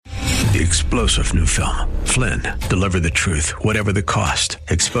The explosive new film, Flynn, deliver the truth, whatever the cost,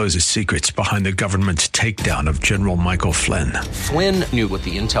 exposes secrets behind the government's takedown of General Michael Flynn. Flynn knew what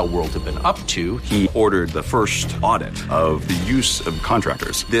the intel world had been up to. He ordered the first audit of the use of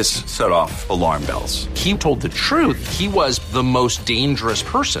contractors. This set off alarm bells. He told the truth. He was the most dangerous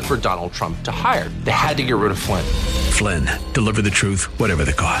person for Donald Trump to hire. They had to get rid of Flynn. Flynn, deliver the truth, whatever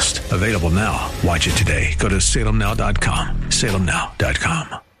the cost. Available now. Watch it today. Go to salemnow.com.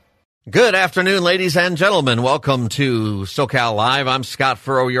 salemnow.com. Good afternoon, ladies and gentlemen. Welcome to SoCal Live. I'm Scott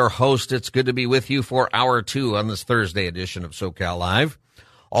Furrow, your host. It's good to be with you for hour two on this Thursday edition of SoCal Live.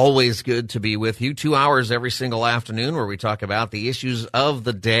 Always good to be with you. 2 hours every single afternoon where we talk about the issues of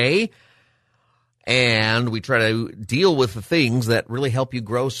the day. And we try to deal with the things that really help you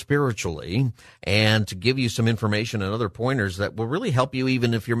grow spiritually and to give you some information and other pointers that will really help you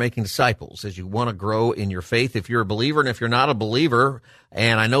even if you're making disciples, as you want to grow in your faith. If you're a believer and if you're not a believer,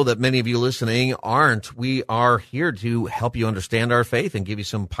 and I know that many of you listening aren't, we are here to help you understand our faith and give you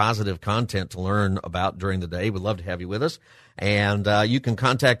some positive content to learn about during the day. We'd love to have you with us. And you can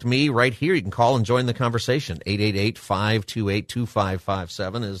contact me right here. You can call and join the conversation.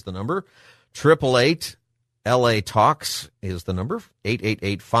 888-528-2557 is the number. 888 LA Talks is the number,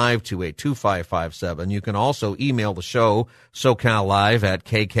 888-528-2557. You can also email the show,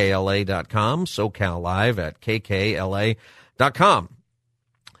 SoCalLive@kkla.com, SoCalLive@kkla.com.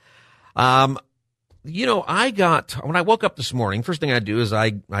 When I woke up this morning, first thing I do is I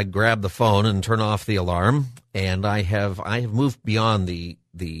grab the phone and turn off the alarm, and I have moved beyond the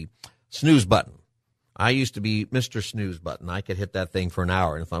snooze button. I used to be Mr. Snooze button. I could hit that thing for an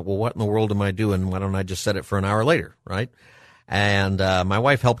hour and thought, well, what in the world am I doing? Why don't I just set it for an hour later, right? And my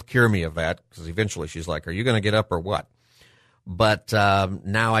wife helped cure me of that because eventually she's like, are you going to get up or what? But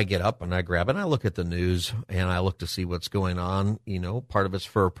now I get up and I grab it and I look at the news and I look to see what's going on. You know, part of it's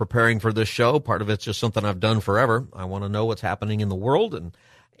for preparing for this show. Part of it's just something I've done forever. I want to know what's happening in the world.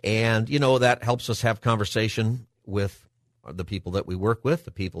 And you know, that helps us have conversation with the people that we work with,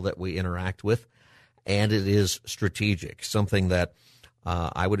 the people that we interact with. And it is strategic, something that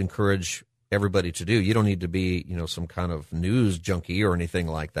I would encourage everybody to do. You don't need to be, some kind of news junkie or anything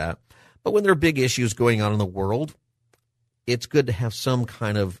like that. But when there are big issues going on in the world, it's good to have some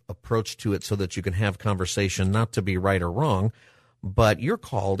kind of approach to it so that you can have conversation, not to be right or wrong, but you're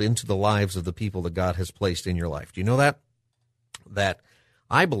called into the lives of the people that God has placed in your life. Do you know that? That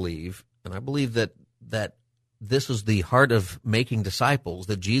I believe, and I believe that this is the heart of making disciples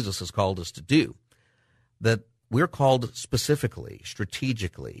that Jesus has called us to do. That we're called specifically,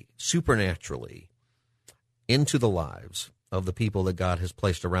 strategically, supernaturally into the lives of the people that God has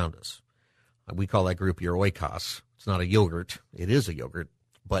placed around us. We call that group your oikos. It's not a yogurt. It is a yogurt,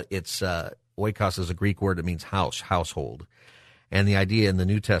 but it's oikos is a Greek word. It means house, household. And the idea in the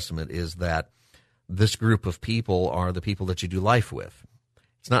New Testament is that this group of people are the people that you do life with.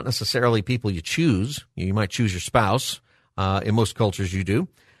 It's not necessarily people you choose. You might choose your spouse. In most cultures you do.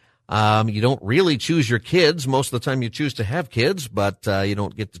 You don't really choose your kids. Most of the time you choose to have kids, but you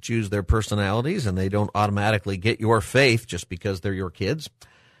don't get to choose their personalities, and they don't automatically get your faith just because they're your kids.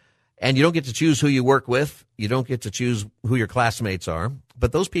 And you don't get to choose who you work with. You don't get to choose who your classmates are,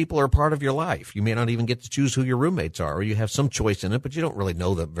 but those people are part of your life. You may not even get to choose who your roommates are, or you have some choice in it, but you don't really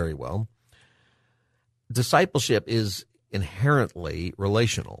know them very well. Discipleship is inherently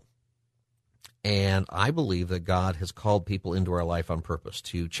relational. And I believe that God has called people into our life on purpose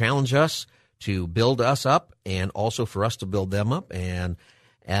to challenge us, to build us up, and also for us to build them up. And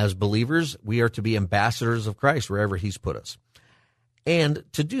as believers, we are to be ambassadors of Christ wherever he's put us. And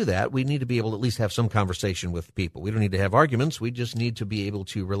to do that, we need to be able to at least have some conversation with people. We don't need to have arguments. We just need to be able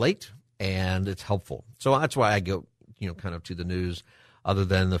to relate, and it's helpful. So that's why I go, kind of to the news, other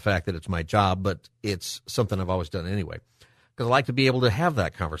than the fact that it's my job, but it's something I've always done anyway. Because I like to be able to have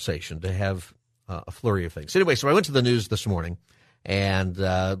that conversation, to have a flurry of things. Anyway, so I went to the news this morning, and,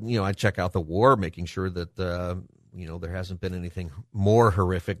 I check out the war, making sure that, there hasn't been anything more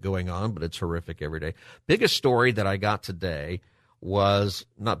horrific going on, but it's horrific every day. Biggest story that I got today was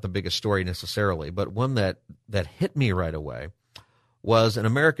not the biggest story necessarily, but one that hit me right away was an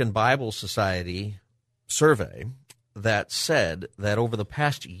American Bible Society survey that said that over the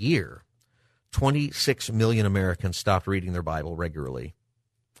past year, 26 million Americans stopped reading their Bible regularly.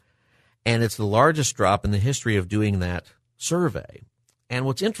 And it's the largest drop in the history of doing that survey. And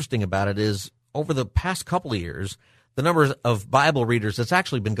what's interesting about it is over the past couple of years, the number of Bible readers, it's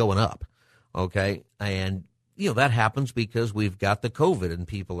actually been going up, okay? And, that happens because we've got the COVID and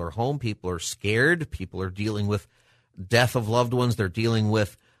people are home, people are scared, people are dealing with death of loved ones, they're dealing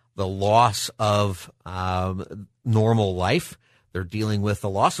with the loss of normal life. They're dealing with the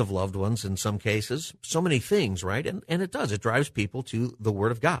loss of loved ones in some cases, so many things, right? And it does. It drives people to the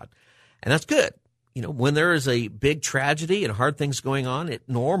Word of God. And that's good. You know, when there is a big tragedy and hard things going on, it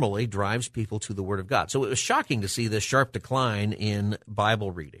normally drives people to the Word of God. So it was shocking to see this sharp decline in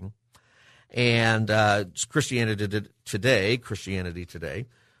Bible reading. And Christianity Today,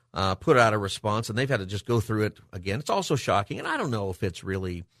 put out a response, and they've had to just go through it again. It's also shocking, and I don't know if it's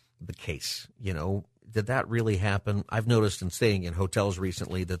really the case. You know, did that really happen? I've noticed in staying in hotels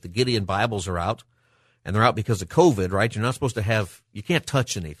recently that the Gideon Bibles are out, and they're out because of COVID, right? You're not supposed to you can't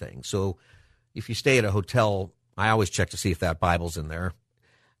touch anything. So if you stay at a hotel, I always check to see if that Bible's in there,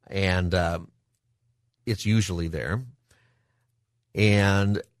 and it's usually there.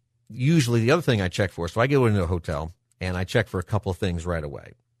 And usually the other thing I check for, so I go into a hotel, and I check for a couple of things right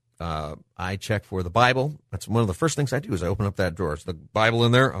away. I check for the Bible. That's one of the first things I do is I open up that drawer. Is the Bible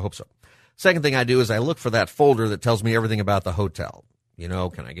in there? I hope so. Second thing I do is I look for that folder that tells me everything about the hotel. You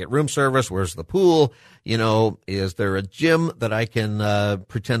know, can I get room service? Where's the pool? You know, is there a gym that I can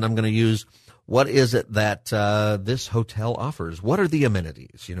pretend I'm going to use? What is it that this hotel offers? What are the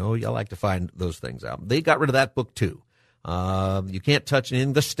amenities? You know, I like to find those things out. They got rid of that book too. You can't touch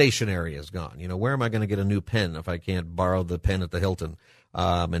anything. The stationery is gone. You know, where am I going to get a new pen if I can't borrow the pen at the Hilton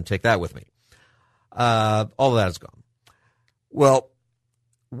and take that with me? All of that is gone. Well,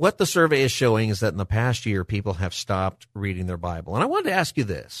 what the survey is showing is that in the past year, people have stopped reading their Bible. And I wanted to ask you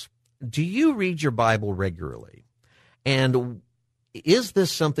this. Do you read your Bible regularly? And is this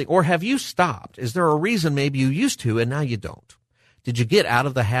something, or have you stopped? Is there a reason maybe you used to and now you don't? Did you get out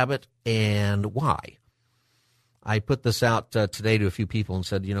of the habit, and why? I put this out today to a few people and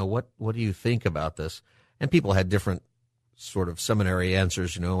said, you know, what do you think about this? And people had different sort of seminary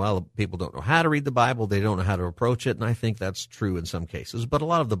answers. You know, well, people don't know how to read the Bible. They don't know how to approach it. And I think that's true in some cases. But a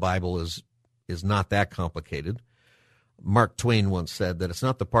lot of the Bible is not that complicated. Mark Twain once said that it's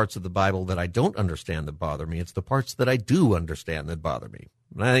not the parts of the Bible that I don't understand that bother me. It's the parts that I do understand that bother me.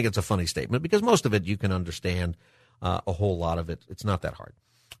 And I think it's a funny statement because most of it you can understand, a whole lot of it. It's not that hard.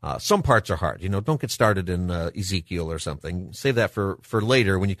 Some parts are hard. You know, don't get started in Ezekiel or something. Save that for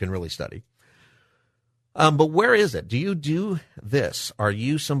later when you can really study. But where is it? Do you do this? Are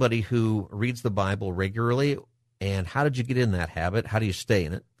you somebody who reads the Bible regularly? And how did you get in that habit? How do you stay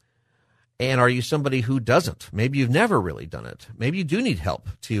in it? And are you somebody who doesn't? Maybe you've never really done it. Maybe you do need help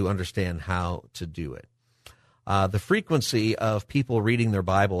to understand how to do it. The frequency of people reading their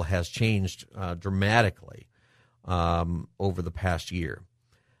Bible has changed dramatically over the past year.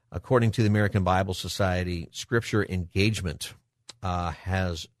 According to the American Bible Society, scripture engagement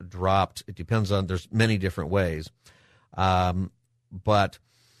has dropped. It depends on, there's many different ways. But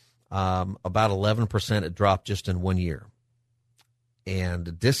about 11% it dropped just in 1 year.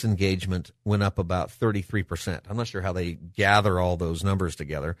 And disengagement went up about 33%. I'm not sure how they gather all those numbers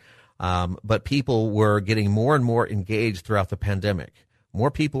together. But people were getting more and more engaged throughout the pandemic.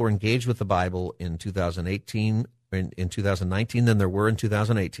 More people were engaged with the Bible in 2018 in 2019 than there were in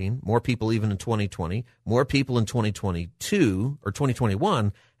 2018, more people even in 2020, more people in 2022 or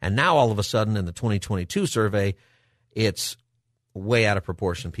 2021, and now all of a sudden in the 2022 survey, it's way out of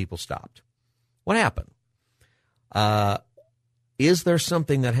proportion. People stopped. What happened? Is there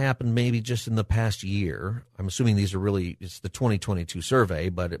something that happened maybe just in the past year? I'm assuming it's the 2022 survey,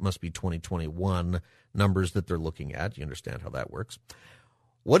 but it must be 2021 numbers that they're looking at. You understand how that works.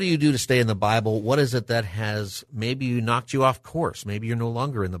 What do you do to stay in the Bible? What is it that has maybe knocked you off course? Maybe you're no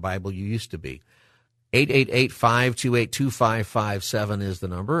longer in the Bible you used to be. 888-528-2557 is the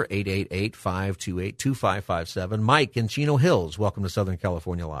number, 888-528-2557. Mike in Chino Hills, welcome to Southern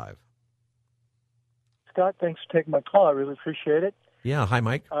California Live. Scott, thanks for taking my call. I really appreciate it. Yeah, hi,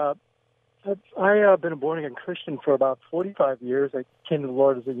 Mike. I've been a born-again Christian for about 45 years. I came to the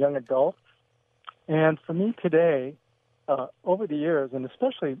Lord as a young adult. And for me today, over the years, and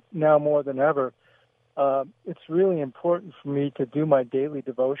especially now more than ever, it's really important for me to do my daily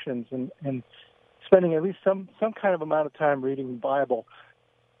devotions and spending at least some kind of amount of time reading the Bible.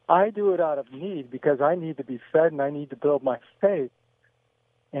 I do it out of need because I need to be fed and I need to build my faith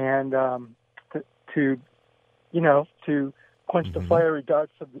and to quench the fiery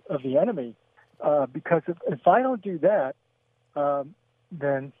darts of the enemy. Because if I don't do that,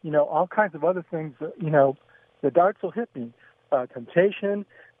 then, all kinds of other things, the darts will hit me. Temptation,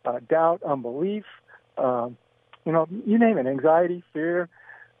 doubt, unbelief, you name it, anxiety, fear.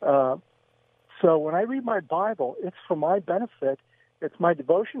 So when I read my Bible, it's for my benefit. It's my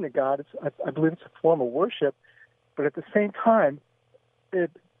devotion to God. I believe it's a form of worship. But at the same time,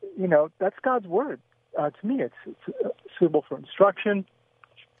 that's God's word. To me, it's suitable for instruction,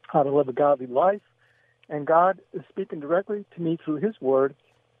 how to live a godly life. and God is speaking directly to me through His Word,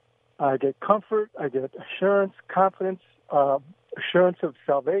 I get comfort, I get assurance, confidence, assurance of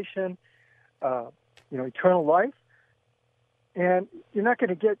salvation, eternal life. And you're not going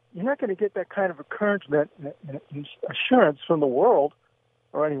to get that kind of encouragement and assurance from the world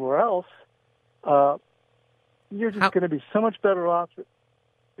or anywhere else. You're just going to be so much better off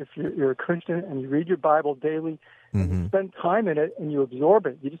if you're a Christian and you read your Bible daily and you spend time in it and you absorb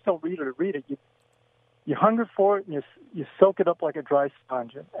it. You just don't read it to read it. You hunger for it and you soak it up like a dry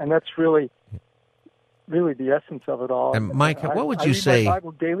sponge. And that's really the essence of it all. And Mike, what would you say? I read my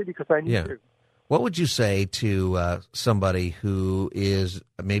Bible daily because I need to. What would you say to somebody who is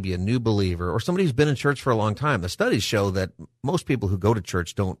maybe a new believer or somebody who's been in church for a long time? The studies show that most people who go to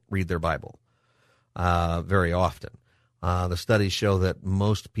church don't read their Bible very often. The studies show that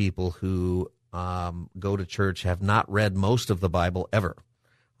most people who go to church have not read most of the Bible ever.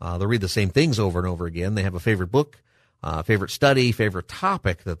 They'll read the same things over and over again. They have a favorite book, favorite study, favorite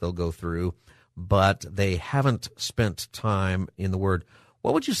topic that they'll go through, but they haven't spent time in the Word.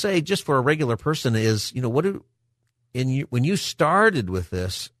 What would you say, just for a regular person, is, when you started with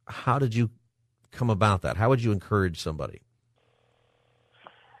this, how did you come about that? How would you encourage somebody?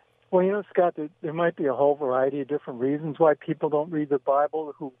 Well, Scott, there might be a whole variety of different reasons why people don't read the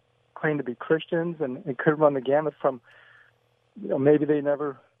Bible who claim to be Christians, and it could run the gamut from, maybe they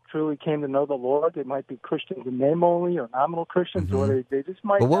never truly came to know the Lord. They might be Christians in name only or nominal Christians, or they just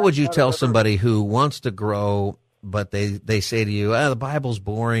might. But what would you tell somebody who wants to grow, but they say to you, the Bible's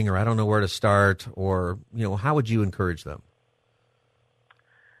boring, or I don't know where to start, or, how would you encourage them?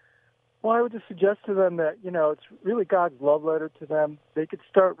 Well, I would just suggest to them that, it's really God's love letter to them. They could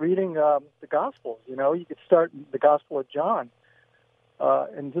start reading the Gospels. You could start the Gospel of John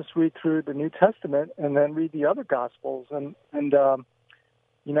and just read through the New Testament and then read the other Gospels. And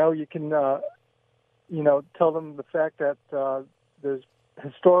you can, tell them the fact that there's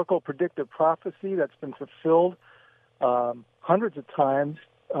historical predictive prophecy that's been fulfilled hundreds of times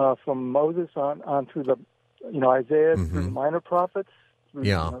from Moses on through the, Isaiah, through the minor prophets, through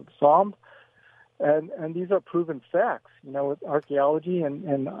Psalms. And these are proven facts, with archaeology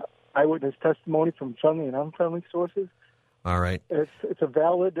and eyewitness testimony from friendly and unfriendly sources. All right. It's a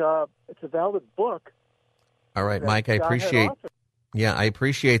valid book. All right, Mike, I appreciate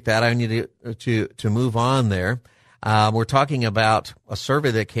that. I need to move on there. We're talking about a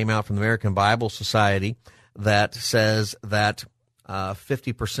survey that came out from the American Bible Society that says that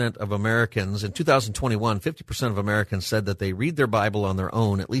 50% of Americans, in 2021, 50% of Americans said that they read their Bible on their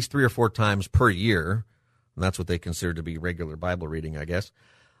own at least 3 or 4 times per year. And that's what they consider to be regular Bible reading, I guess.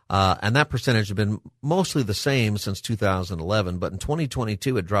 And that percentage has been mostly the same since 2011, but in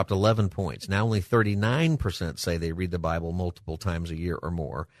 2022 it dropped 11 points. Now only 39% say they read the Bible multiple times a year or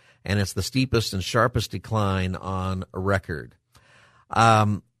more, and it's the steepest and sharpest decline on record.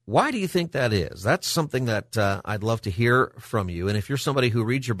 Why do you think that is? That's something that I'd love to hear from you. And if you're somebody who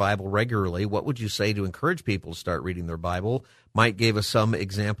reads your Bible regularly, what would you say to encourage people to start reading their Bible? Mike gave us some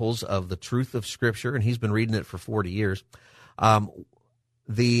examples of the truth of Scripture, and he's been reading it for 40 years. What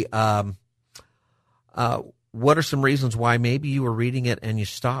are some reasons why maybe you were reading it and you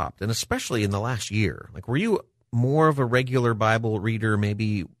stopped? And especially in the last year, were you more of a regular Bible reader?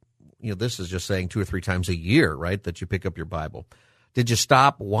 Maybe, this is just saying 2 or 3 times a year, right, that you pick up your Bible. Did you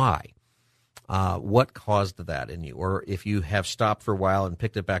stop? Why? What caused that in you? Or if you have stopped for a while and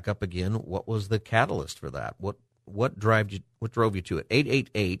picked it back up again, what was the catalyst for that? What drove you to it?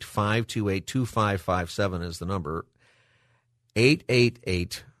 888-528-2557 is the number.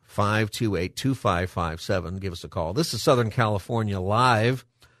 888-528-2557. Give us a call. This is Southern California Live,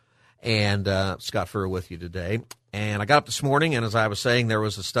 and Scott Furrow with you today. And I got up this morning, and as I was saying, there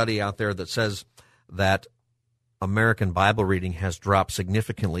was a study out there that says that American Bible reading has dropped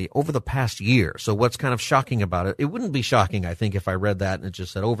significantly over the past year. So what's kind of shocking about it? It wouldn't be shocking, I think, if I read that and it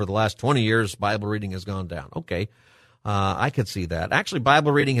just said over the last 20 years, Bible reading has gone down. Okay. I could see that. Actually,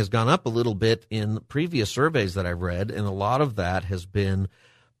 Bible reading has gone up a little bit in previous surveys that I've read, and a lot of that has been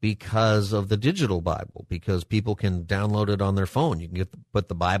because of the digital Bible, because people can download it on their phone. You can put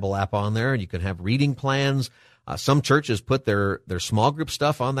the Bible app on there, and you can have reading plans. Some churches put their small group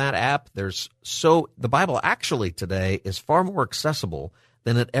stuff on that app. The Bible actually today is far more accessible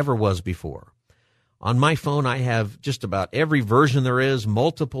than it ever was before. On my phone, I have just about every version there is,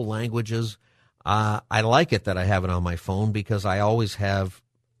 multiple languages. I like it that I have it on my phone because I always have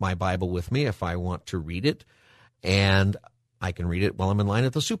my Bible with me if I want to read it, and I can read it while I'm in line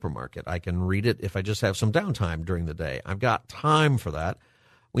at the supermarket. I can read it if I just have some downtime during the day. I've got time for that.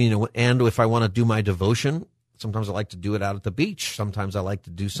 And if I want to do my devotion, sometimes I like to do it out at the beach. Sometimes I like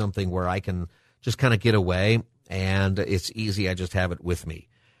to do something where I can just kind of get away, and it's easy. I just have it with me.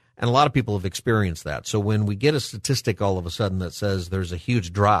 And a lot of people have experienced that. So when we get a statistic all of a sudden that says there's a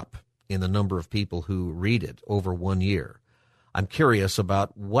huge drop in the number of people who read it over 1 year, I'm curious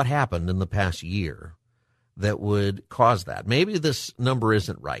about what happened in the past year that would cause that. Maybe this number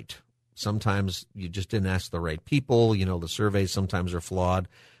isn't right. Sometimes you just didn't ask the right people. You know, the surveys sometimes are flawed.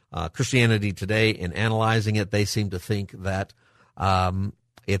 Christianity Today, in analyzing it, they seem to think that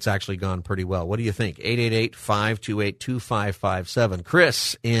it's actually gone pretty well. What do you think? 888-528-2557.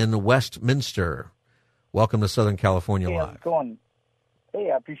 Chris in Westminster. Welcome to Southern California Hey, Live. how's it going?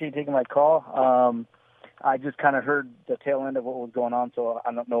 Hey, I appreciate you taking my call. I just kind of heard the tail end of what was going on, so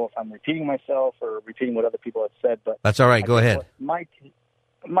I don't know if I'm repeating myself or repeating what other people have said. But that's all right. Go ahead. My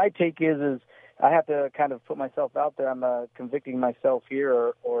take is I have to kind of put myself out there. I'm convicting myself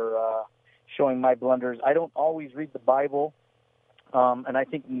here or showing my blunders. I don't always read the Bible. And I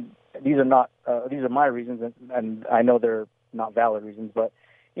think these are my reasons, and I know they're not valid reasons, but,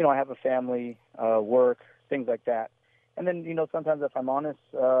 you know, I have a family, work, things like that. And then, you know, sometimes if I'm honest,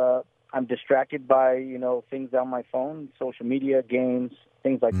 I'm distracted by, you know, things on my phone, social media, games,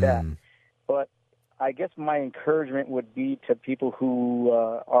 things like that. But I guess my encouragement would be to people who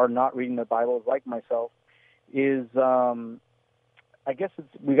are not reading the Bible like myself is I guess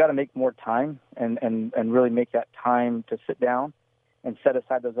we got to make more time and really make that time to sit down and set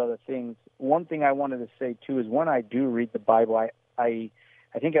aside those other things. One thing I wanted to say, too, is when I do read the Bible, I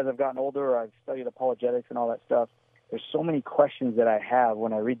think as I've gotten older, I've studied apologetics and all that stuff, there's so many questions that I have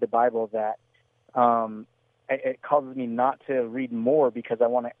when I read the Bible that it causes me not to read more because I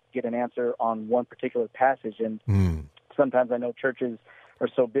want to get an answer on one particular passage. And sometimes I know churches are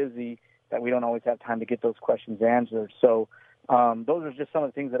so busy that we don't always have time to get those questions answered. So those are just some of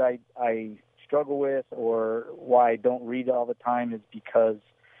the things that I struggle with, or why I don't read all the time, is because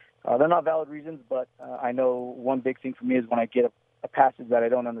they're not valid reasons, but I know one big thing for me is when I get a passage that I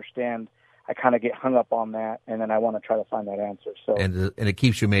don't understand, I kind of get hung up on that, and then I want to try to find that answer. So and it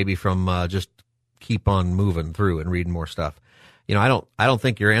keeps you maybe from just keep on moving through and reading more stuff. You know, I don't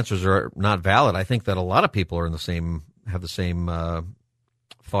think your answers are not valid. I think that a lot of people are have the same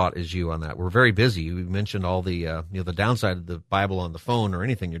thought as you on that. We're very busy. You mentioned all the the downside of the Bible on the phone or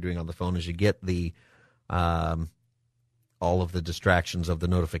anything you're doing on the phone is you get the all of the distractions of the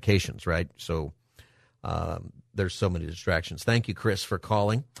notifications, right? So there's so many distractions. Thank you, Chris, for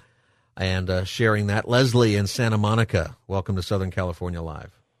calling and sharing that. Leslie in Santa Monica, welcome to Southern California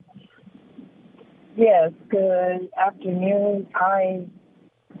Live. Yes, good afternoon. I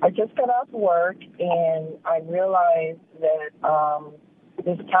just got off work and I realized that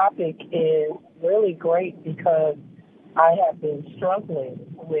this topic is really great because I have been struggling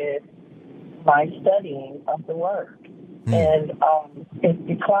with my studying of the Word. And it's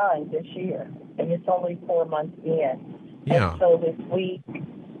declined this year, and it's only 4 months in. Yeah. And so this week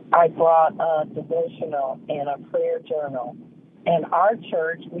I brought a devotional and a prayer journal. And our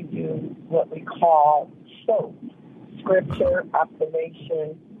church, we do what we call SOAP, Scripture,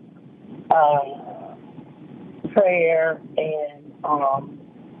 Observation, Prayer, and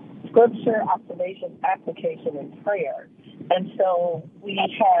Scripture, Observation, Application, and Prayer. And so we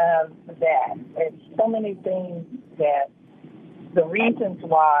have that. It's so many things that the reasons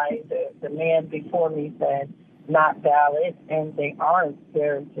why the man before me said not valid, and they aren't.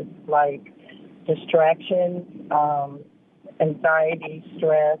 They're just like distraction, anxiety,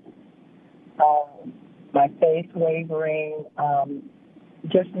 stress, my faith wavering,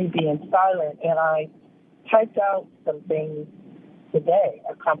 just me being silent. And I typed out some things today,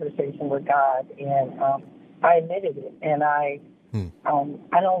 a conversation with God, and I admitted it. And I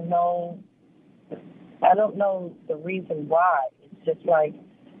don't know the reason why. It's just like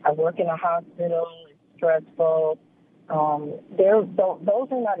I work in a hospital. It's stressful. Those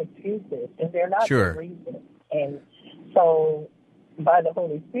are not excuses, and they're not the reason. And so, by the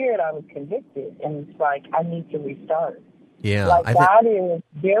Holy Spirit, I was convicted, and it's like I need to restart. Yeah, like God is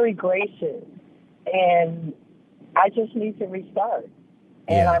very gracious, and I just need to restart,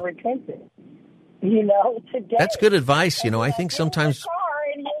 and I repented. You know, today. That's good advice. You know, I think sometimes.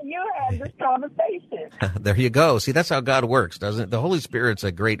 And you had this conversation. There you go. See, that's how God works, doesn't it? The Holy Spirit's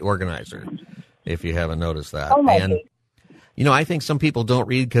a great organizer, if you haven't noticed that. Oh, my and, goodness. you know, I think some people don't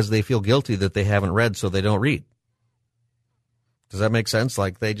read because they feel guilty that they haven't read, so they don't read. Does that make sense?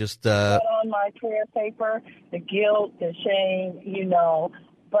 Like they just... on my prayer paper, the guilt, the shame, you know.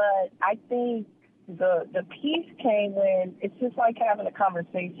 But I think the peace came when it's just like having a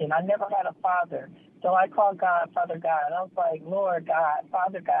conversation. I never had a father. So I called God, Father God. I was like, Lord God,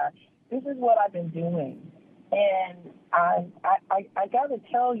 Father God, this is what I've been doing. And I got to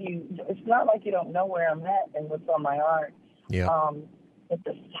tell you, it's not like you don't know where I'm at and what's on my heart. Yeah. It's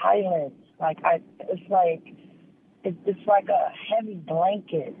the silence. It's like a heavy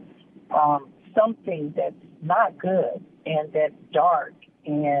blanket, something that's not good and that's dark.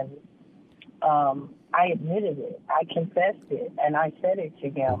 And I admitted it. I confessed it, and I said it to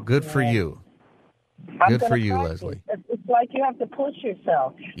him. Well, good for you. Good for you, Leslie. It's like you have to push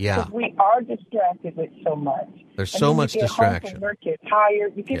yourself. Yeah. Because we are distracted with so much. There's so much distraction. Home from work, you're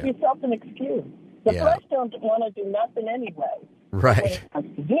tired. You give yourself an excuse. The flesh don't want to do nothing anyway. Right.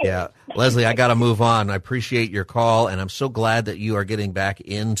 Yeah. Leslie, I got to move on. I appreciate your call, and I'm so glad that you are getting back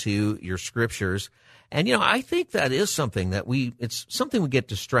into your scriptures. And, I think that is something that it's something we get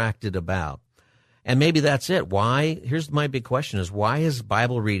distracted about. And maybe that's it. Here's my big question is, why is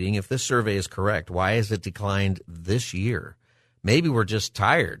Bible reading, if this survey is correct, why has it declined this year? Maybe we're just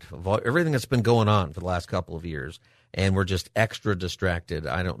tired of everything that's been going on for the last couple of years, and we're just extra distracted.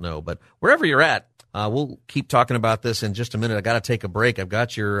 I don't know. But wherever you're at, we'll keep talking about this in just a minute. I got to take a break. I've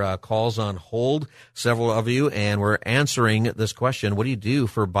got your calls on hold, several of you, and we're answering this question. What do you do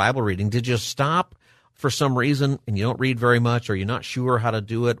for Bible reading? Did you stop for some reason and you don't read very much, or you're not sure how to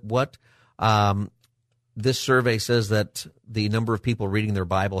do it? This survey says that the number of people reading their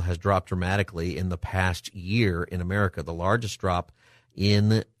Bible has dropped dramatically in the past year in America, the largest drop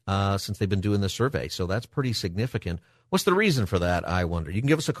since they've been doing this survey. So that's pretty significant. What's the reason for that, I wonder? You can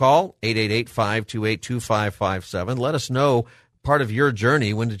give us a call, 888-528-2557. Let us know part of your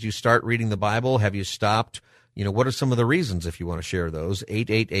journey. When did you start reading the Bible? Have you stopped? What are some of the reasons, if you want to share those?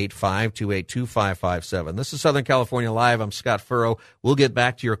 888-528-2557. This is Southern California Live. I'm Scott Furrow. We'll get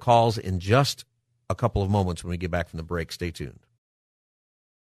back to your calls in just a couple of moments when we get back from the break. Stay tuned.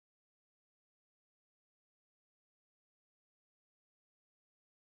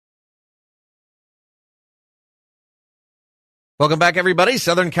 Welcome back, everybody.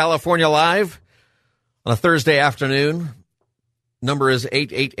 Southern California Live on a Thursday afternoon. Number is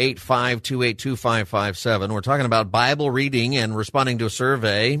 888-528-2557. We're talking about Bible reading and responding to a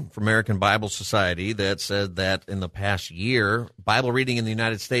survey from American Bible Society that said that in the past year, Bible reading in the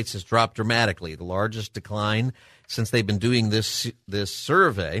United States has dropped dramatically, the largest decline since they've been doing this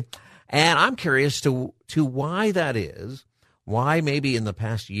survey. And I'm curious to why that is, why maybe in the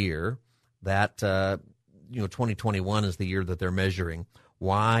past year that 2021 is the year that they're measuring.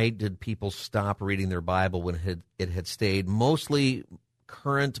 Why did people stop reading their Bible when it had stayed mostly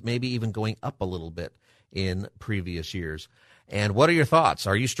current, maybe even going up a little bit in previous years? And what are your thoughts?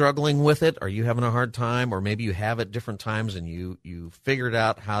 Are you struggling with it? Are you having a hard time? Or maybe you have at different times and you figured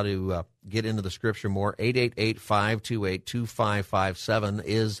out how to get into the Scripture more. 888-528-2557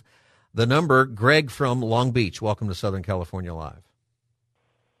 is the number. Greg from Long Beach, welcome to Southern California Live.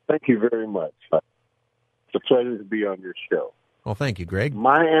 Thank you very much. It's a pleasure to be on your show. Well, thank you, Greg.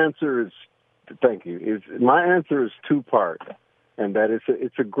 My answer is two-part, and that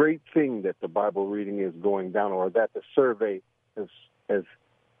it's a great thing that the Bible reading is going down, or that the survey has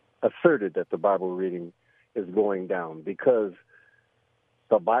asserted that the Bible reading is going down, because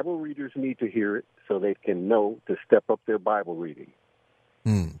the Bible readers need to hear it so they can know to step up their Bible reading.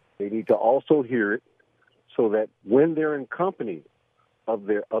 They need to also hear it so that when they're in company of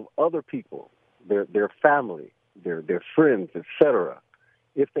other people, their family, their friends, etc.,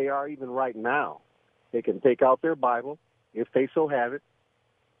 if they are even right now, they can take out their Bible, if they so have it,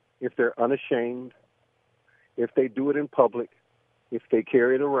 if they're unashamed, if they do it in public, if they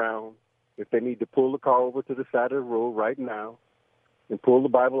carry it around, if they need to pull the car over to the side of the road right now and pull the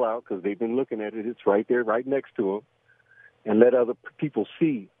Bible out because they've been looking at it, it's right there, right next to them, and let other people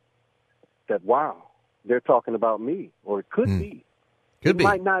see that, wow, they're talking about me, or it could be. It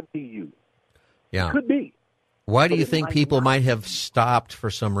might not be you. Yeah. It could be. Why do you think people might have stopped for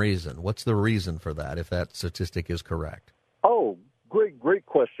some reason? What's the reason for that, if that statistic is correct? Oh, great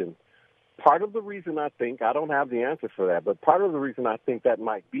question. Part of the reason I think, I don't have the answer for that, but part of the reason I think that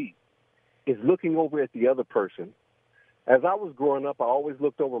might be is looking over at the other person. As I was growing up, I always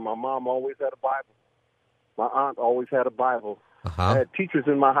looked over. My mom always had a Bible. My aunt always had a Bible. I had teachers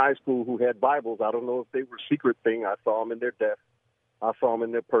in my high school who had Bibles. I don't know if they were a secret thing. I saw them in their desks. I saw them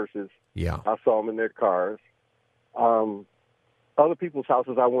in their purses. Yeah. I saw them in their cars. Other people's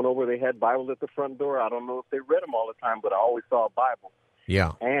houses I went over, they had Bibles at the front door. I don't know if they read them all the time, but I always saw a Bible.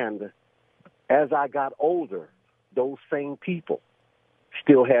 Yeah. And as I got older, those same people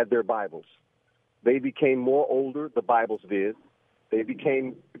still had their Bibles. They became more older, the Bibles did. They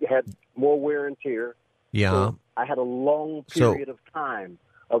had more wear and tear. Yeah. So I had a long period of time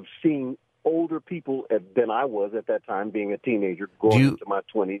of seeing older people than I was at that time, being a teenager, going into my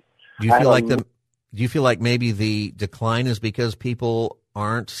 20s. Do you feel like Do you feel like maybe the decline is because people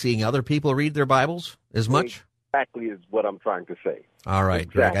aren't seeing other people read their Bibles as much? Exactly is what I'm trying to say. All right,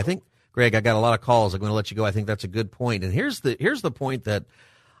 exactly. Greg, I got a lot of calls. I'm going to let you go. I think that's a good point. And here's the point that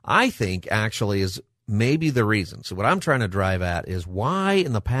I think actually is maybe the reason. So what I'm trying to drive at is why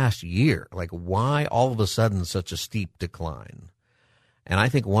in the past year, like why all of a sudden such a steep decline? And I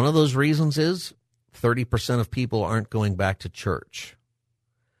think one of those reasons is 30% of people aren't going back to church.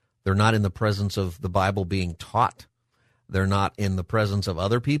 They're not in the presence of the Bible being taught. They're not in the presence of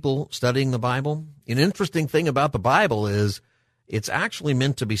other people studying the Bible. An interesting thing about the Bible is it's actually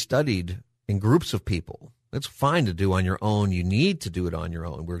meant to be studied in groups of people. It's fine to do on your own. You need to do it on your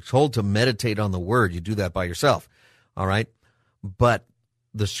own. We're told to meditate on the Word. You do that by yourself, all right? But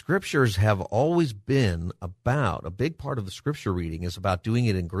the Scriptures have always been about, a big part of the Scripture reading is about doing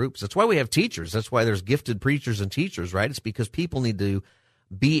it in groups. That's why we have teachers. That's why there's gifted preachers and teachers, right? It's because people need to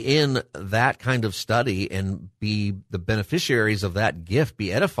be in that kind of study and be the beneficiaries of that gift,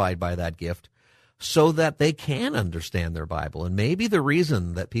 be edified by that gift, so that they can understand their Bible. And maybe the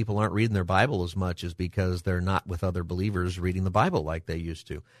reason that people aren't reading their Bible as much is because they're not with other believers reading the Bible like they used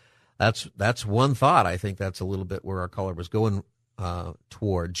to. That's one thought. I think that's a little bit where our caller was going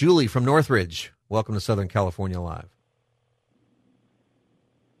toward. Julie from Northridge, welcome to Southern California Live.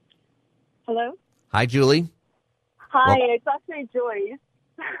 Hello? Hi, Julie. Hi, it's actually Joyce.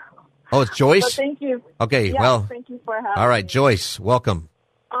 Oh, it's Joyce? Well, thank you. Okay, yeah, well. Thank you for having all right, me. Joyce, welcome.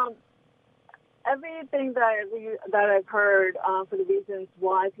 Everything that I've heard for the reasons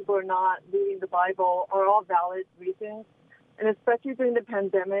why people are not reading the Bible are all valid reasons. And especially during the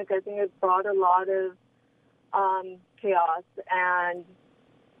pandemic, I think it brought a lot of chaos and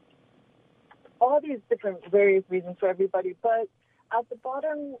all these different various reasons for everybody. But at the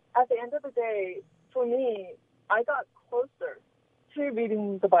end of the day, for me, I got closer to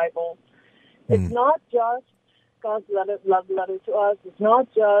reading the Bible. It's not just God's love letter to us. It's not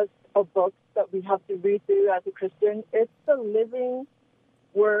just a book that we have to read through as a Christian. It's the living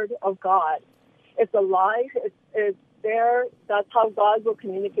Word of God. It's alive. It's there. That's how God will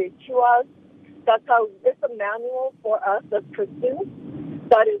communicate to us. That's how it's a manual for us as Christians.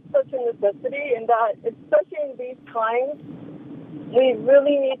 That is such a necessity, and that especially in these times, we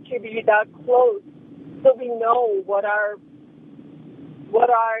really need to be that close so we know what our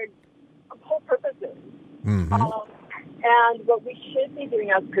whole purpose is. Mm-hmm. And what we should be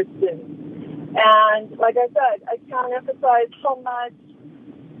doing as Christians. And like I said, I can't emphasize how much,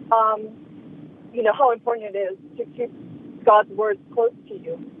 how important it is to keep God's Word close to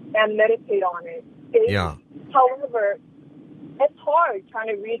you and meditate on it daily. Yeah. However, it's hard trying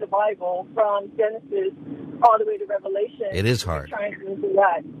to read the Bible from Genesis all the way to Revelation. It is hard. Trying to do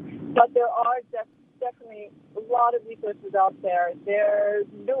that. But there are definitely a lot of resources out there.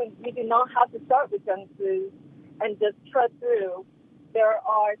 You do not have to start with Genesis and just tread through. There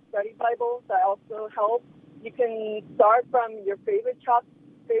are study Bibles that also help. You can start from your favorite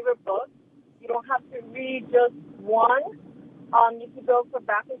book. You don't have to read just one. You can go from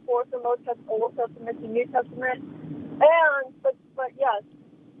back and forth from Old Testament to New Testament. But yes,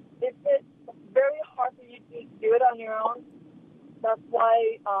 it's very hard for you to do it on your own. That's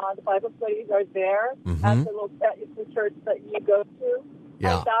why the Bible studies are there at the church that you go to.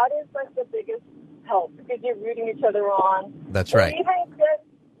 Yeah. And that is like the biggest help because you're rooting each other on. That's right.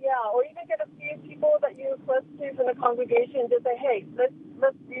 Or even get a few people that you're close to from the congregation. Just say, hey, let's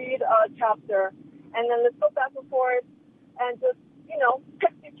read a chapter, and then let's go back and forth, and just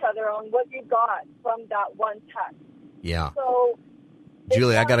text each other on what you got from that one text. Yeah. So,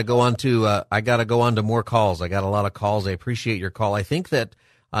 Julie, I got to go on to more calls. I got a lot of calls. I appreciate your call. I think that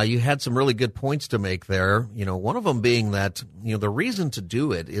you had some really good points to make there. One of them being that the reason to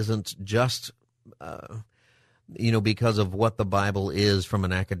do it isn't just because of what the Bible is from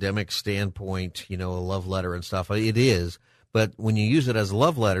an academic standpoint, a love letter and stuff. It is. But when you use it as a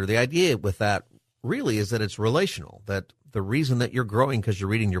love letter, the idea with that really is that it's relational, that the reason that you're growing because you're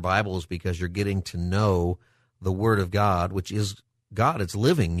reading your Bible is because you're getting to know the Word of God, which is God. It's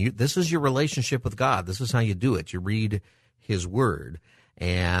living. This is your relationship with God. This is how you do it. You read His Word,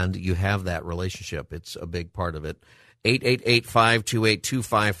 and you have that relationship. It's a big part of it.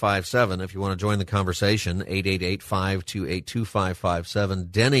 888-528-2557 if you want to join the conversation,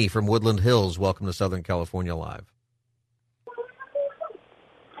 888-528-2557. Denny from Woodland Hills, welcome to Southern California Live.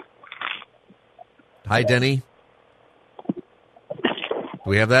 Hi, Denny. Do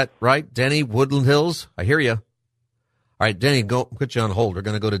we have that right? Denny, Woodland Hills? I hear you. All right, Denny, go put you on hold. We're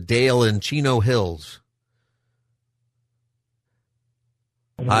going to go to Dale in Chino Hills.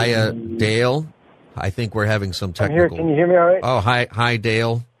 Hi, Dale. I think we're having some technical. I'm here. Can you hear me all right? Oh, hi,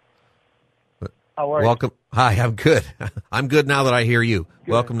 Dale. How are Welcome. you? Hi, I'm good. I'm good now that I hear you.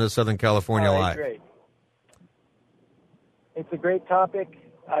 Good. Welcome to Southern California All right, Live. Great. It's a great topic.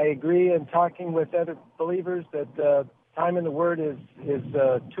 I agree in talking with other believers that time in the Word is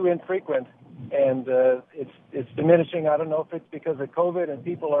too infrequent, and it's diminishing. I don't know if it's because of COVID and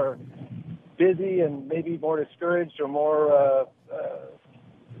people are busy and maybe more discouraged or more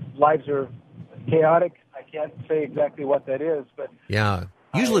lives are chaotic. I can't say exactly what that is, but yeah,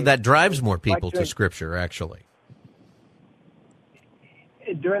 usually that drives more people to Scripture, actually.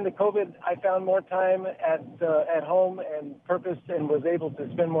 During the COVID, I found more time at home and purposed and was able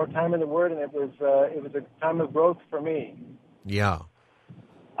to spend more time in the Word, and it was a time of growth for me. Yeah.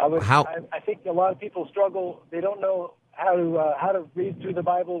 I think a lot of people struggle. They don't know how to read through the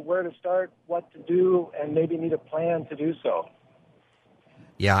Bible, where to start, what to do, and maybe need a plan to do so.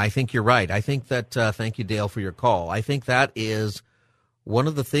 Yeah, I think you're right. I think that, thank you, Dale, for your call. I think that is one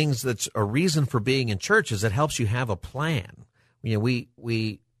of the things that's a reason for being in church is it helps you have a plan. You know,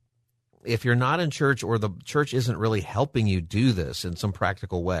 we if you're not in church or the church isn't really helping you do this in some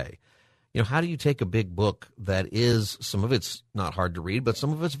practical way, you know, how do you take a big book that is, some of it's not hard to read, but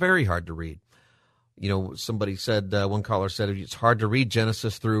some of it's very hard to read? You know, somebody said, one caller said, it's hard to read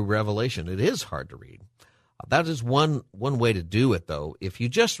Genesis through Revelation. It is hard to read. That is one way to do it, though. If you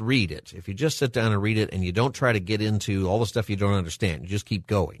just read it, if you just sit down and read it and you don't try to get into all the stuff you don't understand, you just keep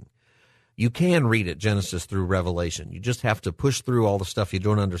going. You can read it, Genesis through Revelation. You just have to push through all the stuff you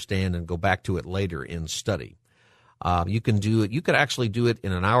don't understand and go back to it later in study. You can do it. You could actually do it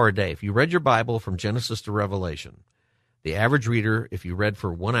in an hour a day. If you read your Bible from Genesis to Revelation, the average reader, if you read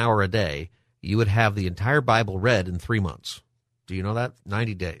for 1 hour a day, you would have the entire Bible read in 3 months. Do you know that?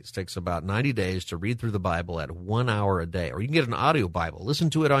 90 days. It takes about 90 days to read through the Bible at 1 hour a day. Or you can get an audio Bible.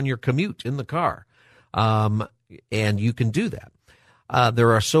 Listen to it on your commute in the car. And you can do that.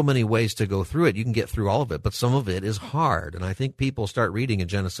 There are so many ways to go through it. You can get through all of it, but some of it is hard. And I think people start reading in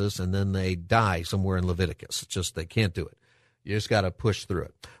Genesis and then they die somewhere in Leviticus. It's just they can't do it. You just got to push through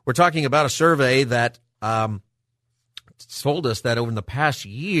it. We're talking about a survey that told us that over the past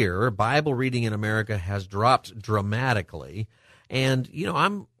year, Bible reading in America has dropped dramatically. And, you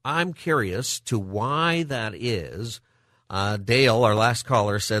know, I'm curious to why that is. Dale, our last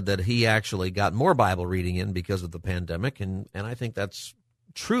caller, said that he actually got more Bible reading in because of the pandemic, and I think that's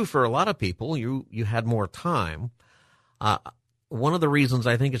true for a lot of people. You had more time. One of the reasons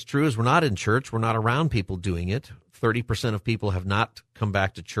I think it's true is we're not in church. We're not around people doing it. 30% of people have not come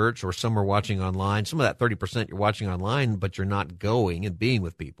back to church, or some are watching online. Some of that 30% you're watching online, but you're not going and being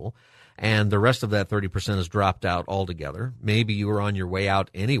with people. And the rest of that 30% has dropped out altogether. Maybe you were on your way out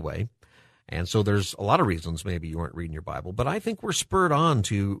anyway. And so there's a lot of reasons maybe you weren't reading your Bible. But I think we're spurred on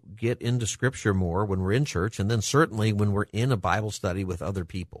to get into Scripture more when we're in church, and then certainly when we're in a Bible study with other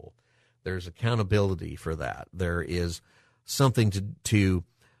people. There's accountability for that. There is something to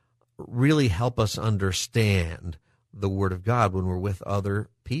really help us understand the Word of God when we're with other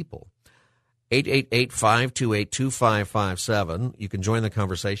people. 888-528-2557. You can join the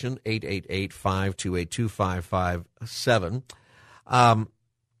conversation, 888-528-2557.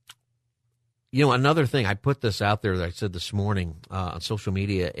 You know, another thing, I put this out there that I said this morning on social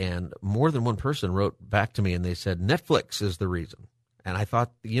media, and more than one person wrote back to me, and they said Netflix is the reason. And I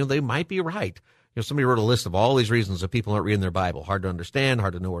thought, you know, they might be right. You know, somebody wrote a list of all these reasons that people aren't reading their Bible. Hard to understand,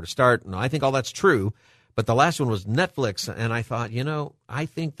 hard to know where to start. And I think all that's true. But the last one was Netflix, and I thought, you know, I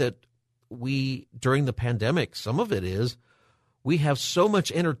think that during the pandemic, some of it is we have so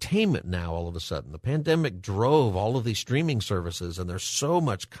much entertainment now all of a sudden. The pandemic drove all of these streaming services, and there's so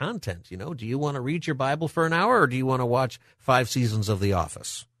much content. You know, do you want to read your Bible for an hour, or do you want to watch 5 seasons of The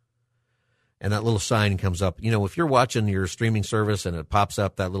Office? And that little sign comes up. You know, if you're watching your streaming service and it pops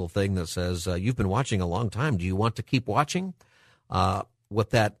up that little thing that says, you've been watching a long time, do you want to keep watching? What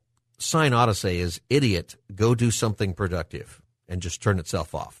that sign ought to say is, idiot, go do something productive, and just turn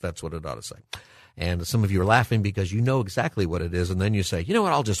itself off. That's what it ought to say. And some of you are laughing because you know exactly what it is, and then you say, you know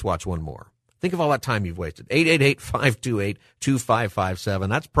what, I'll just watch one more. Think of all that time you've wasted. 888-528-2557.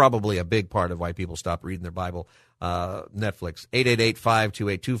 That's probably a big part of why people stop reading their Bible. Netflix,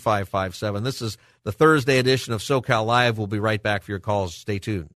 888-528-2557. This is the Thursday edition of SoCal Live. We'll be right back for your calls. Stay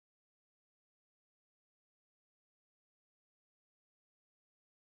tuned.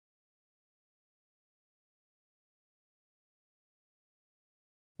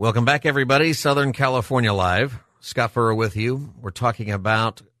 Welcome back, everybody. Southern California Live. Scott Furrow with you. We're talking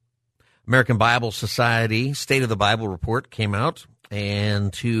about American Bible Society State of the Bible report came out,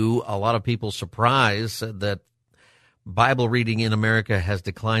 and to a lot of people's surprise, said that Bible reading in America has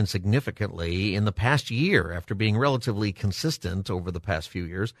declined significantly in the past year after being relatively consistent over the past few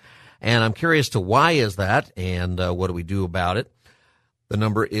years. And I'm curious to why is that and what do we do about it? The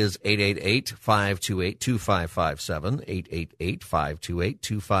number is 888-528-2557.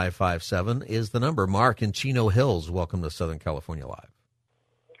 888-528-2557 is the number. Mark in Chino Hills, welcome to Southern California Live.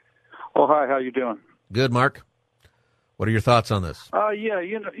 Oh, hi, how you doing? Good, Mark. What are your thoughts on this? I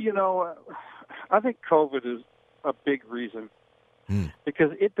think COVID is a big reason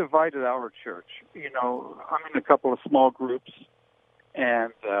because it divided our church. I'm in a couple of small groups,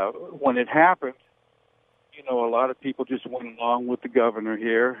 and when it happened, a lot of people just went along with the governor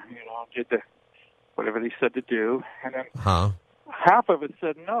here, did whatever they said to do, and then half of it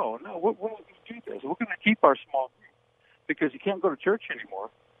said, no, we're going to do this. We're going to keep our small group because you can't go to church anymore.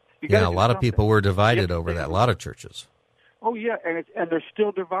 Yeah, a lot of people were divided over that, a lot of churches. Oh, yeah, and they're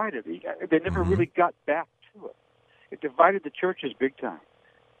still divided. They never really got back to it. It divided the churches big time.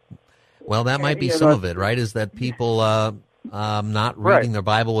 Well, that might be some of it, right, is that people not reading their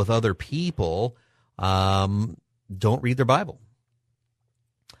Bible with other people don't read their Bible.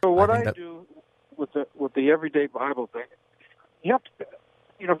 So what I do with the everyday Bible thing, you have to,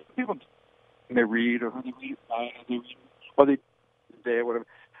 people, they read or they day or whatever.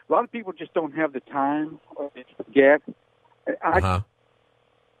 A lot of people just don't have the time or they forget.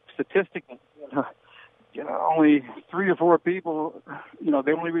 Statistically, only 3 or 4 people,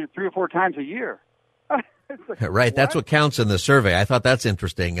 they only read it 3 or 4 times a year. Right, that's what counts in the survey. I thought that's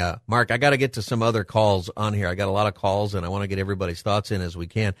interesting. Mark, I got to get to some other calls on here. I got a lot of calls, and I want to get everybody's thoughts in as we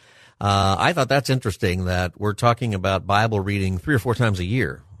can. I thought that's interesting that we're talking about Bible reading 3 or 4 times a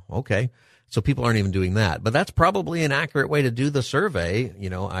year. Okay, so people aren't even doing that. But that's probably an accurate way to do the survey,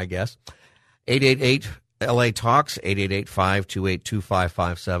 I guess. 888-LA Talks,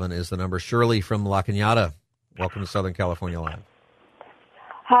 888-528-2557 is the number. Shirley from La Cañada, welcome to Southern California Live.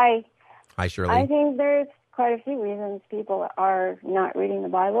 Hi. Hi, Shirley. I think there's quite a few reasons people are not reading the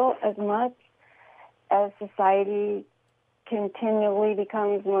Bible as much as society continually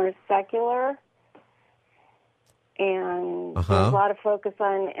becomes more secular. And there's a lot of focus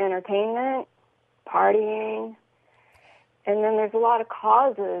on entertainment, partying, and then there's a lot of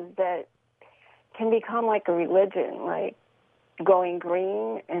causes that can become like a religion, like going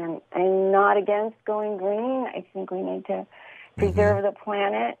green. And I'm not against going green. I think we need to preserve the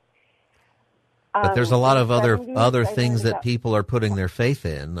planet. But there's a lot of other things that people are putting their faith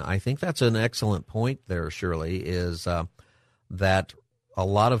in. I think that's an excellent point there, Shirley, is that a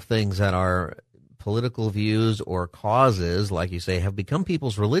lot of things that are political views or causes, like you say, have become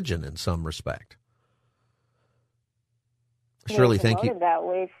people's religion in some respect. Shirley, thank you. That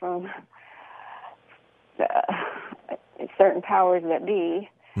way from certain powers that be.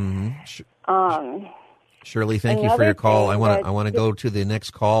 Shirley, thank you for your call. I want to go to the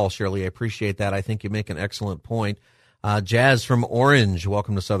next call. Shirley, I appreciate that. I think you make an excellent point. Jazz from Orange,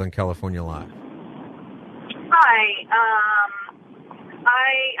 welcome to Southern California Live. Hi.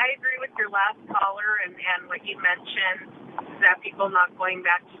 I agree with your last caller and what you mentioned, that people not going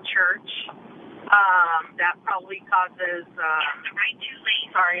back to church. That probably causes,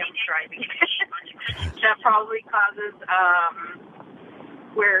 sorry, I'm driving. That probably causes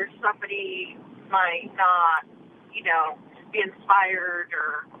where somebody might not, be inspired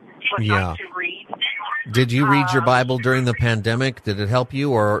or what to read. Did you read your Bible during the pandemic? Did it help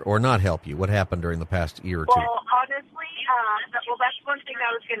you or not help you? What happened during the past year or two? Well, honestly, that's one thing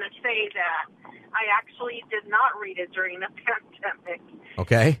I was going to say, that I actually did not read it during the pandemic.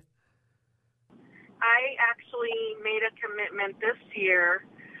 Okay. I actually made a commitment this year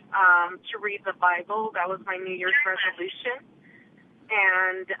to read the Bible. That was my New Year's resolution.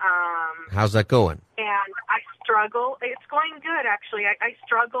 And how's that going? And I struggle. It's going good, actually. I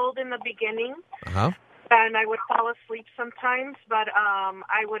struggled in the beginning, and I would fall asleep sometimes. But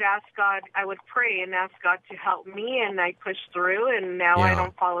I would ask God. I would pray and ask God to help me, and I pushed through. And now I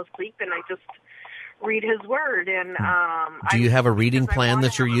don't fall asleep, and I just read His Word. And do you have a reading plan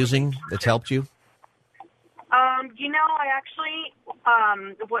that you're using that's helped you? I actually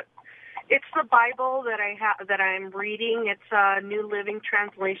it's the Bible that I'm reading. It's a New Living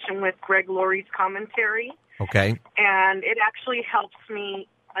Translation with Greg Laurie's commentary. Okay. And it actually helps me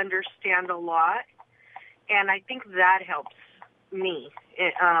understand a lot, and I think that helps me.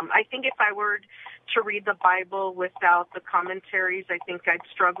 I think if I were to read the Bible without the commentaries, I think I'd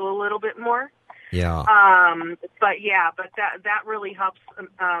struggle a little bit more. Yeah. But that really helps,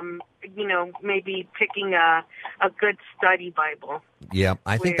 maybe picking a good study Bible. Yeah,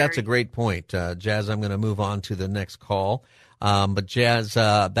 I think that's a great point. Jazz, I'm going to move on to the next call. But Jazz,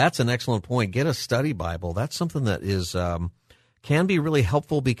 that's an excellent point. Get a study Bible. That's something that is can be really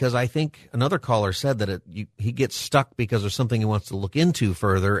helpful, because I think another caller said that he gets stuck because there's something he wants to look into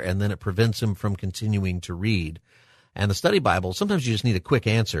further, and then it prevents him from continuing to read. And the study Bible, sometimes you just need a quick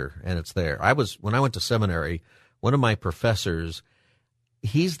answer, and it's there. When I went to seminary, one of my professors,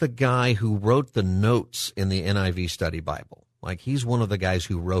 he's the guy who wrote the notes in the NIV study Bible. Like, he's one of the guys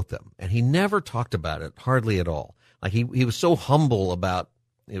who wrote them, and he never talked about it, hardly at all. Like, he was so humble about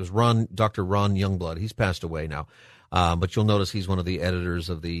it. Was Dr. Ron Youngblood. He's passed away now. But you'll notice he's one of the editors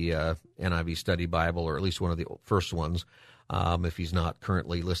of the NIV Study Bible, or at least one of the first ones, if he's not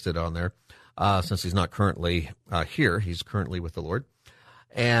currently listed on there. Since he's not currently here, he's currently with the Lord.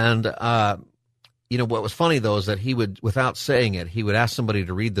 And, what was funny, though, is that he would, without saying it, he would ask somebody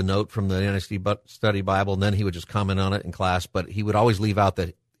to read the note from the NIV Study Bible, and then he would just comment on it in class. But he would always leave out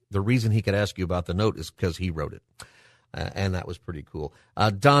that the reason he could ask you about the note is because he wrote it. And that was pretty cool.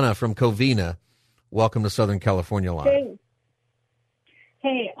 Donna from Covina, welcome to Southern California Live.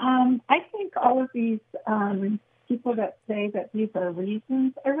 Hey, I think all of these people that say that these are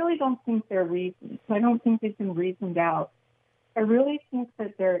reasons, I really don't think they're reasons. I don't think they've been reasoned out. I really think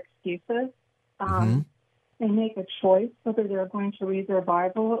that they're excuses. They make a choice whether they're going to read their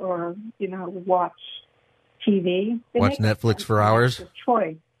Bible or, watch TV. Watch Netflix for hours? It's a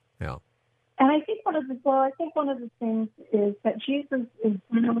choice. Yeah. And I think one of the things is that Jesus is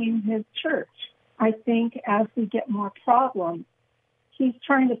renewing his church. I think as we get more problems, he's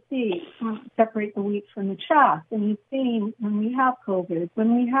trying to separate the wheat from the chaff. And he's seeing when we have COVID,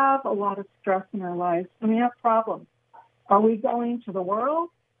 when we have a lot of stress in our lives, when we have problems, are we going to the world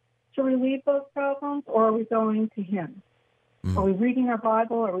to relieve those problems, or are we going to him? Are we reading our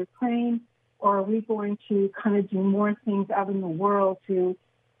Bible? Are we praying? Or are we going to kind of do more things out in the world to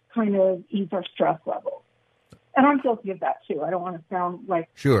kind of ease our stress levels? And I'm guilty of that, too. I don't want to sound like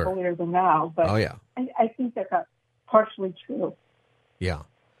holier than thou, but I think that that's partially true. Yeah.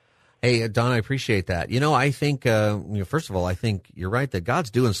 Hey, Don, I appreciate that. I think, first of all, I think you're right that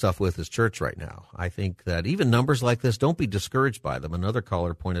God's doing stuff with his church right now. I think that even numbers like this, don't be discouraged by them. Another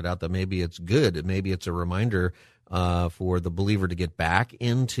caller pointed out that maybe it's good. Maybe it's a reminder for the believer to get back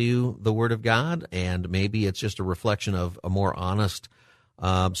into the Word of God, and maybe it's just a reflection of a more honest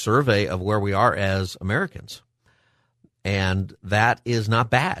survey of where we are as Americans. And that is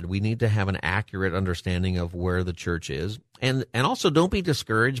not bad. We need to have an accurate understanding of where the church is. And also don't be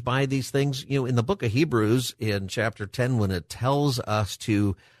discouraged by these things. In the book of Hebrews in chapter 10, when it tells us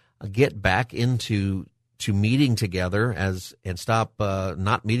to get back into meeting together and stop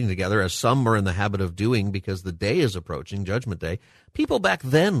not meeting together, as some are in the habit of doing because the day is approaching, Judgment Day, people back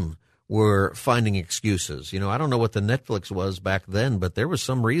then were finding excuses. I don't know what the Netflix was back then, but there was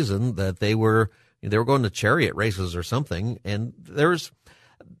some reason that they were going to chariot races or something. And there's,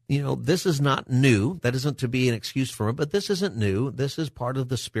 this is not new. That isn't to be an excuse for it, but this isn't new. This is part of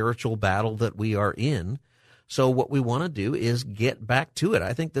the spiritual battle that we are in. So what we want to do is get back to it.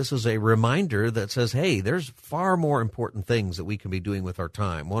 I think this is a reminder that says, hey, there's far more important things that we can be doing with our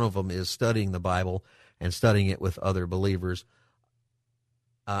time. One of them is studying the Bible and studying it with other believers.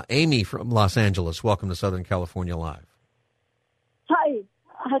 Amy from Los Angeles, welcome to Southern California Live. Hi.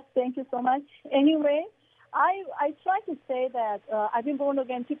 Thank you so much. Anyway, I try to say that I've been born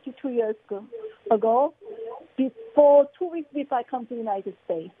again 52 years ago, before 2 weeks before I come to the United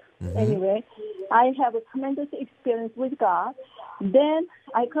States. Anyway, I have a tremendous experience with God. Then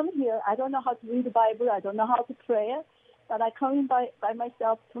I come here. I don't know how to read the Bible. I don't know how to pray, but I come by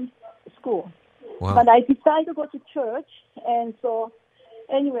myself from school. Wow. But I decided to go to church, and so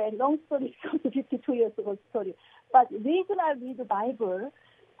anyway, long story short, 52 years ago story. But the reason I read the Bible,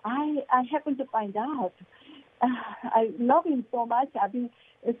 I happen to find out I love him so much. I've been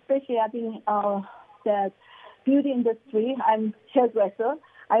that beauty industry. I'm hairdresser.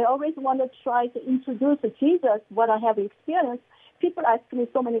 I always want to try to introduce Jesus, what I have experienced. People ask me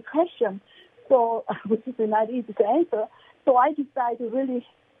so many questions, so which is not easy to answer. So I decided to really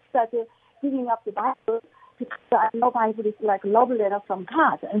start reading up the Bible, because I know Bible is like a love letter from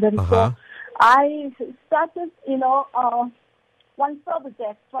God. And then so I started, one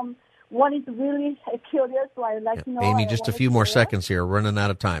subject from one is really curious, so I like to know. Amy, just a few more seconds here. We're running out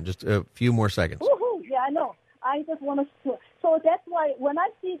of time. Just a few more seconds. Woo-hoo. Yeah, I know. I just want to. So that's why when I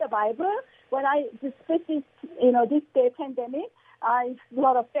see the Bible, especially this day pandemic, a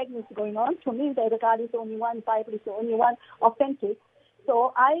lot of fake news going on. To me, that God is only one, Bible is the only one authentic.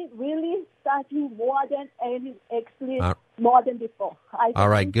 So I really starting more than more than before. All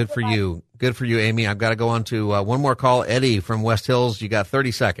right, good for you. Good for you, Amy. I've got to go on to one more call. Eddie from West Hills, you got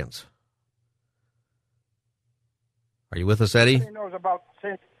 30 seconds. Are you with us, Eddie? Anybody knows about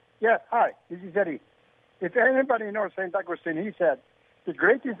Yes, hi, this is Eddie. If anybody knows St. Augustine, he said, the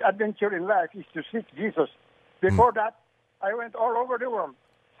greatest adventure in life is to seek Jesus. Before that, I went all over the world,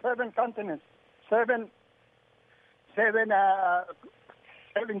 7 continents, seven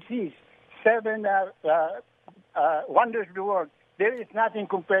seas, 7 wonders of the world. There is nothing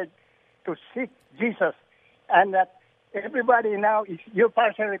compared to seek Jesus. And that everybody now is, you're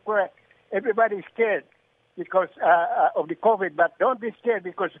partially correct, everybody's scared because of the COVID, but don't be scared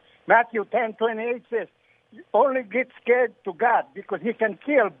because Matthew 10:28 says, only get scared to God because he can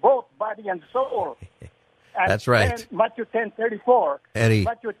kill both body and soul. And that's right. Matthew 10:34. Eddie.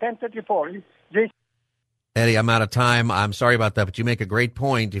 Matthew 10:34. Eddie, I'm out of time. I'm sorry about that, but you make a great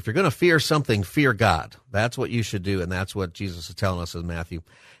point. If you're going to fear something, fear God. That's what you should do, and that's what Jesus is telling us in Matthew.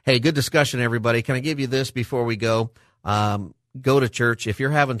 Hey, good discussion, everybody. Can I give you this before we go? Go to church. If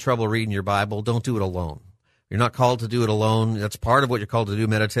you're having trouble reading your Bible, don't do it alone. You're not called to do it alone. That's part of what you're called to do,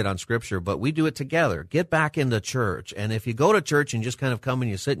 meditate on Scripture, but we do it together. Get back into church. And if you go to church and just kind of come and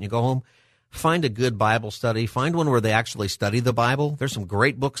you sit and you go home, find a good Bible study. Find one where they actually study the Bible. There's some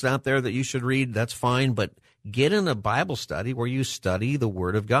great books out there that you should read. That's fine, but get in a Bible study where you study the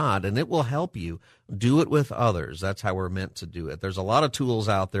Word of God, and it will help you. Do it with others. That's how we're meant to do it. There's a lot of tools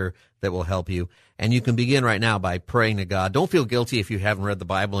out there that will help you, and you can begin right now by praying to God. Don't feel guilty if you haven't read the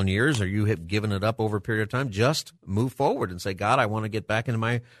Bible in years or you have given it up over a period of time. Just move forward and say, God, I want to get back into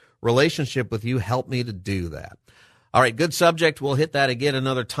my relationship with you. Help me to do that. All right, good subject. We'll hit that again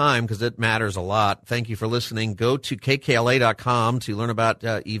another time because it matters a lot. Thank you for listening. Go to kkla.com to learn about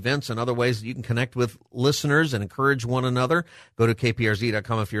events and other ways that you can connect with listeners and encourage one another. Go to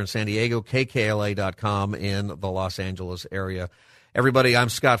kprz.com if you're in San Diego, kkla.com in the Los Angeles area. Everybody, I'm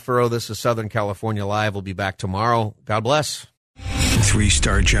Scott Furrow. This is Southern California Live. We'll be back tomorrow. God bless.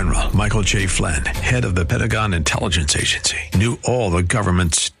 3-star General Michael J. Flynn, head of the Pentagon Intelligence Agency, knew all the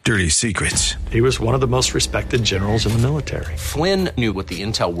government's dirty secrets. He was one of the most respected generals in the military. Flynn knew what the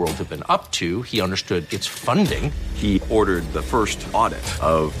intel world had been up to. He understood its funding. He ordered the first audit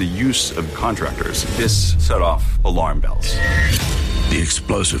of the use of contractors. This set off alarm bells. The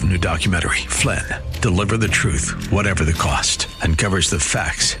explosive new documentary, Flynn, Deliver the Truth, Whatever the Cost, uncovers the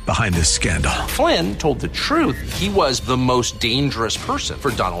facts behind this scandal. Flynn told the truth. He was the most dangerous person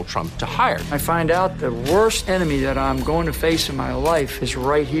for Donald Trump to hire. I find out the worst enemy that I'm going to face in my life is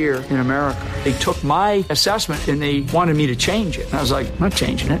right here in America. They took my assessment and they wanted me to change it. And I was like, I'm not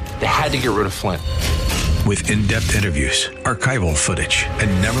changing it. They had to get rid of Flynn. With in-depth interviews, archival footage,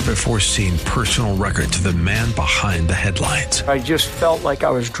 and never-before-seen personal records of the man behind the headlines. I just felt like I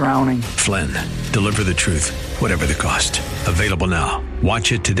was drowning. Flynn, Deliver the Truth, Whatever the Cost. Available now.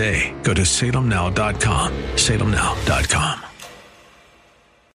 Watch it today. Go to salemnow.com. salemnow.com.